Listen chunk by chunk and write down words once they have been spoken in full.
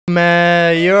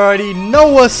Man, you already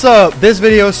know what's up. This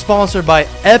video is sponsored by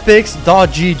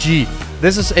epics.gg.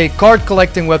 This is a card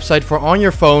collecting website for on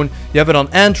your phone. You have it on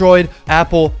Android,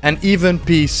 Apple, and even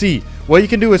PC. What you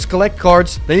can do is collect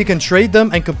cards, then you can trade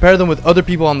them and compare them with other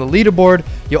people on the leaderboard.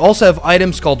 You also have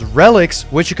items called relics,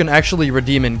 which you can actually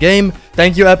redeem in game.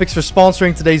 Thank you Epics for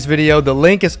sponsoring today's video. The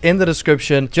link is in the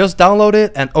description. Just download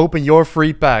it and open your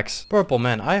free packs. Purple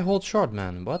man, I hold short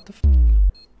man. What the f?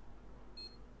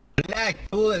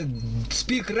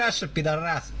 Speak Russian,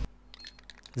 пидорас.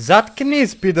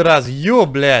 Заткнись, пидорас, ё,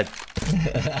 блядь.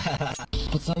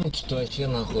 Пацаны, что вообще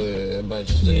нахуй, бать,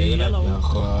 что играть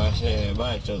нахуй, вообще,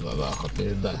 бать, что за нахуй,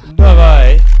 пизда.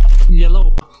 Давай.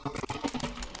 Yellow.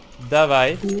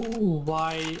 Давай.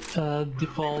 Why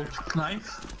default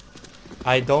knife?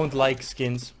 I don't like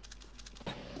skins.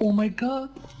 Oh my god.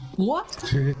 What?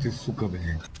 Ты, сука,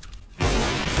 блядь.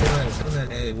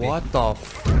 What the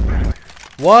f...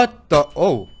 What the...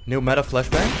 Oh, new meta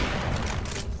flashbang?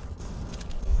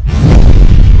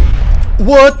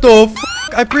 What the f...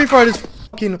 I pre-fired his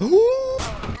fucking...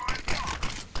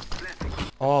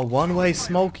 Oh, one-way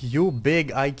smoke, you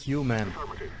big IQ, man.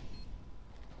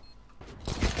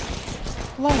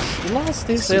 Lost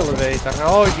his elevator.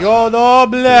 Oh, yo, no,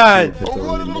 блядь!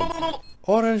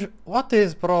 Orange, what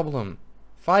is problem?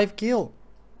 5 kill.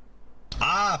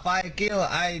 5 kill,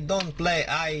 I don't play,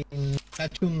 I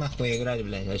хочу нахуй играть,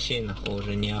 блядь, вообще нахуй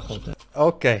уже неохота.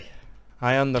 Okay,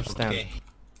 I understand. Okay.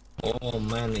 О,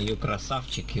 man, you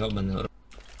красавчик, ёбаный рот.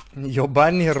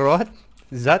 Ёбаный рот?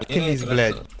 Заткнись,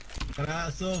 блядь.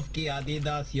 Кроссовки,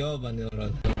 Adidas, ёбаный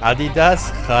рот.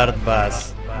 Adidas,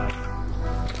 hardbass.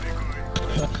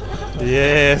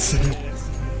 Yes.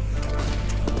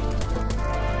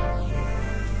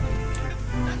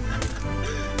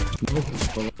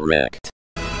 Wrecked.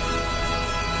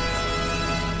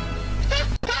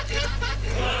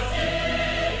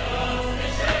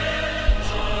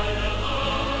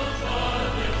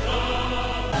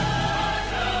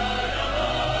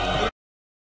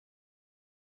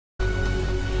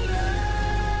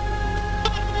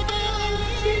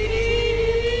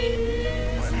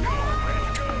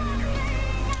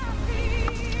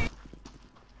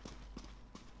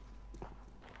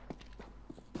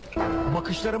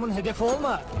 Bakışlarımın hedefi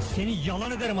olma. Seni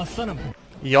yalan ederim aslanım.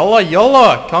 Yalla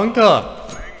yalla kanka.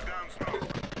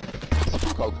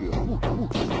 Kalkıyor.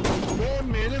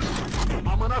 Beğenmeyelim.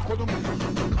 Amına kodum.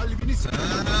 Kalbini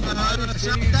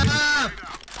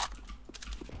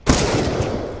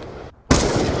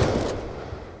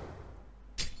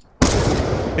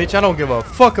Bitch, I don't give a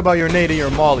fuck about your nade or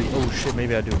your molly. Oh shit,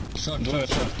 maybe I do. Short.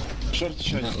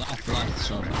 Short. Last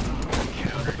short.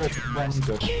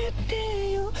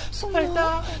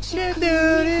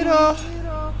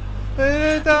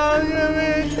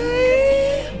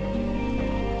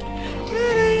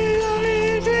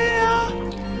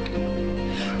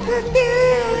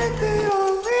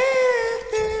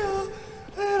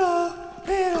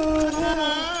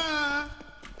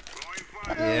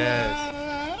 Yes.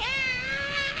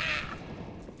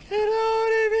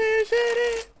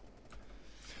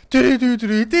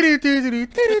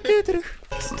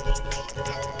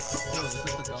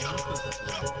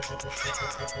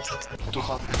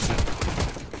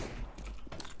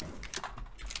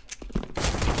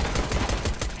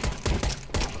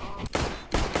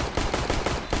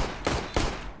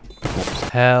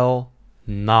 Hell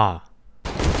nah.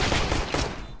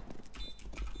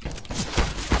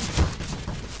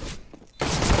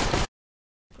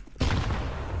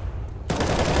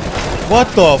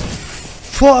 What the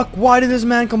fuck? Why did this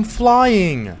man come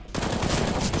flying?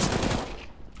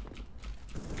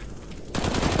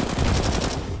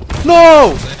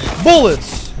 No!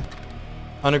 Bullets!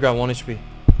 Underground, 1 HP.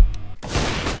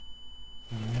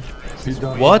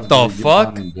 What the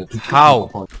fuck?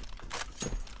 How?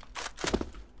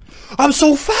 I'm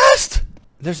so fast!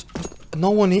 There's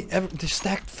no one ever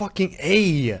stacked fucking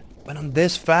A. When I'm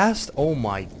this fast? Oh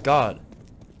my god.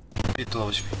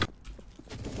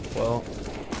 Well.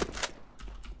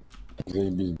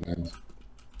 Заебись, блядь.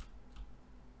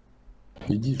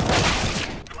 Иди.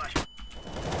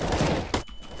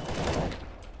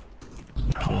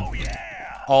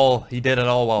 Oh, he did it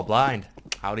all while blind.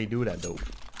 How'd he do that though?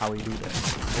 How he do that?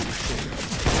 Oh shit.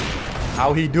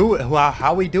 How he do it?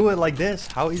 How he do it like this?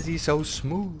 How is he so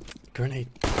smooth? Grenade.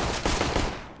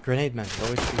 Grenade man, go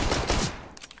HP.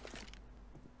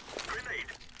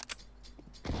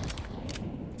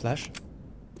 Flash.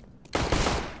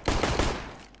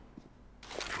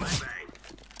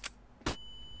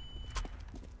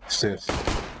 Stairs.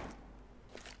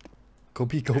 Go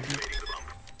B, go B.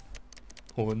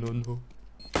 Oh no no.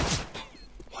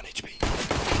 1 HP.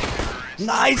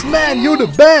 Nice, man. You're the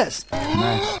best.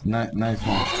 Nice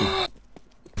one too.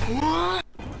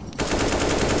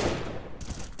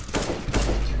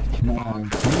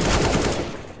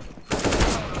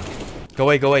 Go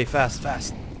away, fast.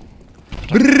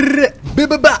 Brrr,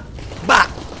 ba.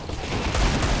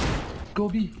 Go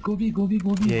B.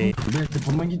 Yeah. Блять, ты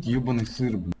помогите, ебаный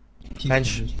сыр, блядь.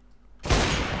 Bench.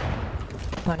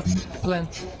 Nice.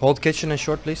 Plant. Hold kitchen and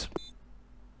short, please.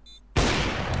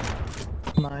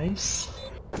 Nice.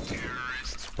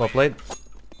 Well played.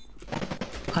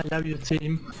 I love your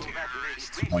team.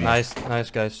 Oh, yeah. Nice,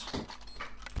 guys.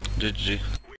 GG.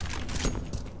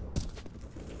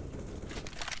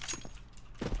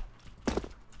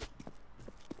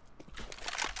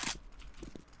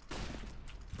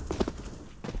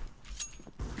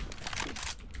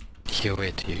 He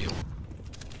wait you.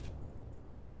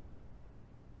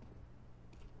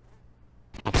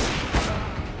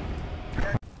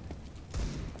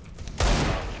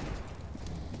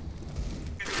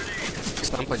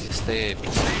 Somebody stay.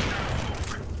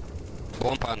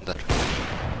 Bomb under.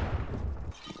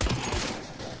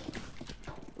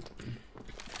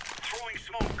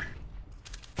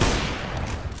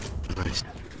 Nice.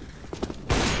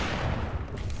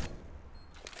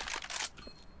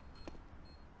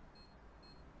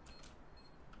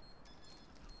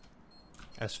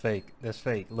 That's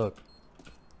fake, look.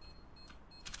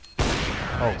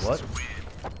 Oh, what?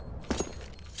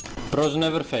 Bro's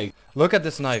never fake. Look at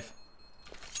this knife.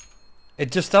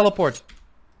 It just teleports.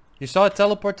 You saw it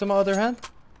teleport to my other hand?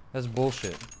 That's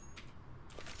bullshit.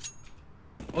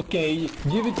 Okay,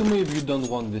 give it to me if you don't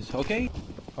want this, okay?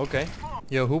 Okay.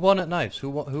 Yo, who wanted knives? Who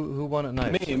wanted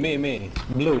knives? Me.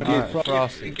 Blue, give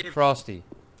Frosty.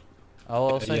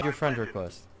 I'll send you a friend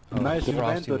request. Oh, Nice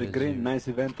Frosty inventory, was Green. you. Nice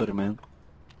inventory, man.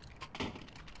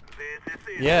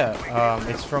 Yeah,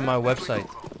 it's from my website.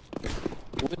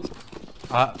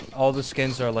 All the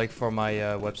skins are like for my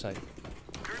website.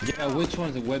 Yeah, which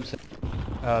one's the website?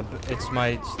 It's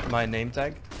my name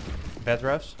tag,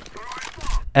 Bedrefs.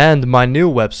 And my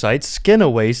new website,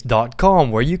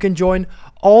 skinaways.com, where you can join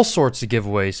all sorts of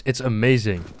giveaways. It's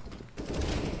amazing.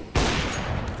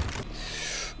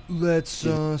 Let's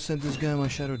send this guy my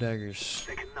shadow daggers.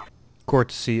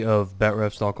 Courtesy of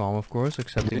betrefs.com, of course,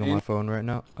 accepting on my phone right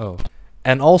now. Oh.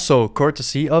 And also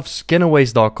courtesy of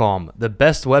skinaways.com, the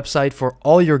best website for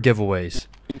all your giveaways.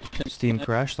 Steam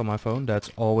crashed on my phone,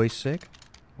 that's always sick.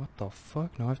 What the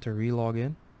fuck? Now I have to relog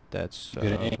in? That's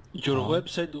Your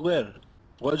website where?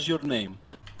 What's your name?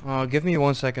 give me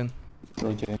 1 second.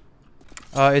 Okay.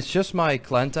 It's just my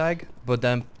clan tag, but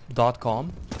then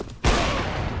 .com.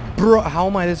 Bro, how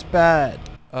am I this bad?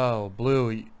 Oh,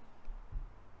 blue.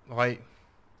 Why?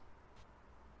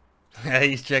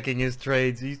 He's checking his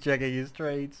trades.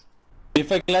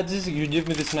 If I glad this, you give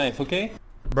me this knife, okay?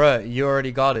 Bruh, you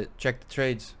already got it. Check the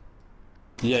trades.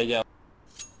 Yeah.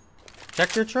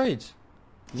 Check your trades.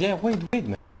 Yeah, wait,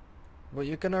 man. Well,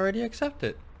 you can already accept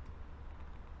it.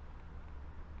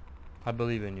 I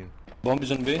believe in you. Bomb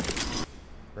is on B.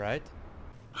 Right?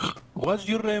 What's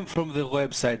your name from the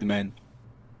website, man?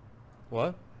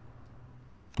 What?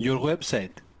 Your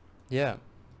website. Yeah.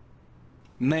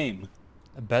 Name.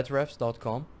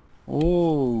 Betrefs.com.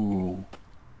 Oh.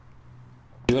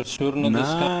 You're sure not this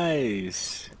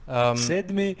guy? Nice.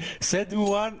 Send me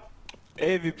one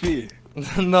AVP.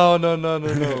 No.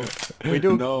 We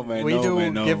do No, man, we no, do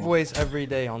man, no. giveaways every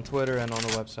day on Twitter and on the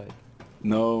website.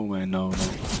 No, man, no.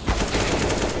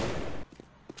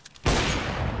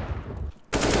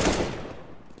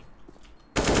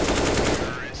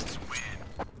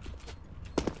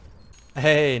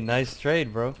 Hey, nice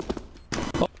trade, bro.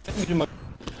 Oh, thank you,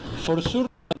 for sure,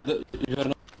 you're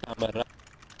not a scammer, right?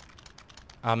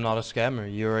 I'm not a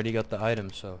scammer. You already got the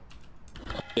item, so.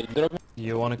 Okay, drop me.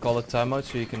 You want to call it timeout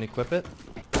so you can equip it?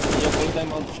 Yeah, full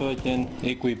time out so I can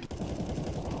equip.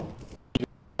 You're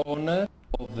owner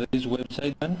of this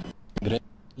website, man? Great.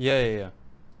 Yeah.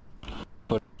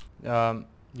 But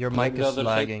Your like mic the is other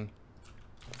side? lagging.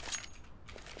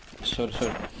 Sorry.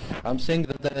 I'm saying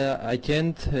that I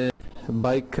can't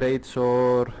buy crates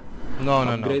or No.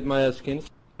 upgrade my skins.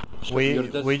 So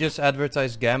you're We just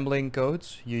advertise gambling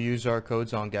codes. You use our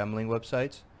codes on gambling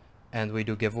websites, and we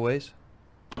do giveaways.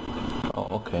 Oh,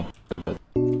 okay.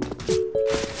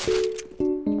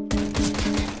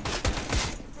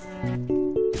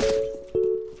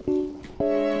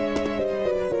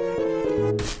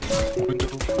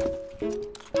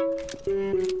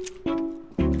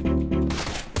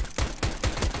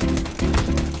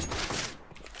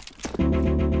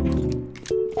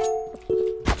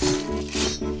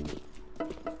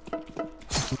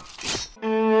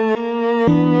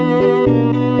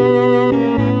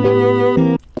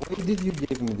 did you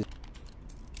give me this?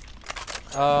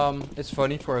 It's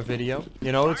funny for a video.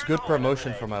 You know, it's good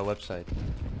promotion for my website.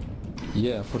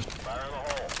 Yeah, for sure.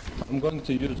 I'm going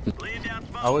to use it.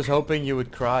 I was hoping you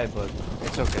would cry, but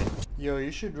it's okay. Yo,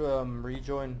 you should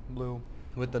rejoin Blue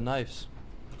with the knives.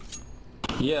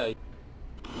 Yeah,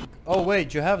 Oh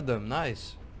wait, you have them.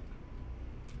 Nice.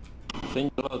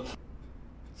 thank you a lot.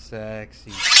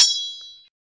 Sexy.